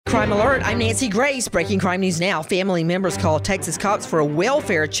Crime Alert, I'm Nancy Grace. Breaking crime news now. Family members call Texas cops for a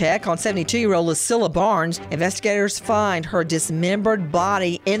welfare check on 72-year-old Lucilla Barnes. Investigators find her dismembered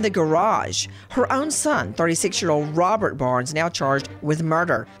body in the garage. Her own son, 36-year-old Robert Barnes, now charged with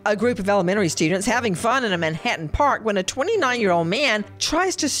murder. A group of elementary students having fun in a Manhattan park when a 29-year-old man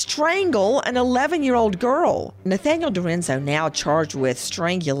tries to strangle an 11-year-old girl. Nathaniel Dorenzo now charged with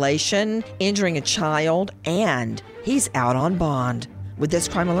strangulation, injuring a child, and he's out on bond. With this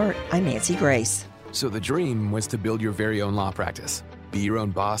Crime Alert, I'm Nancy Grace. So the dream was to build your very own law practice. Be your own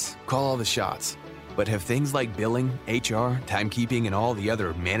boss, call all the shots. But have things like billing, HR, timekeeping, and all the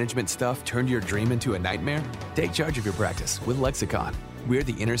other management stuff turned your dream into a nightmare? Take charge of your practice with Lexicon. We're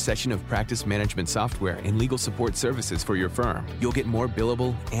the intersection of practice management software and legal support services for your firm. You'll get more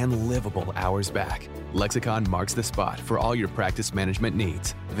billable and livable hours back. Lexicon marks the spot for all your practice management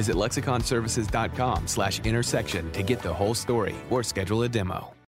needs. Visit lexiconservices.com/intersection to get the whole story or schedule a demo.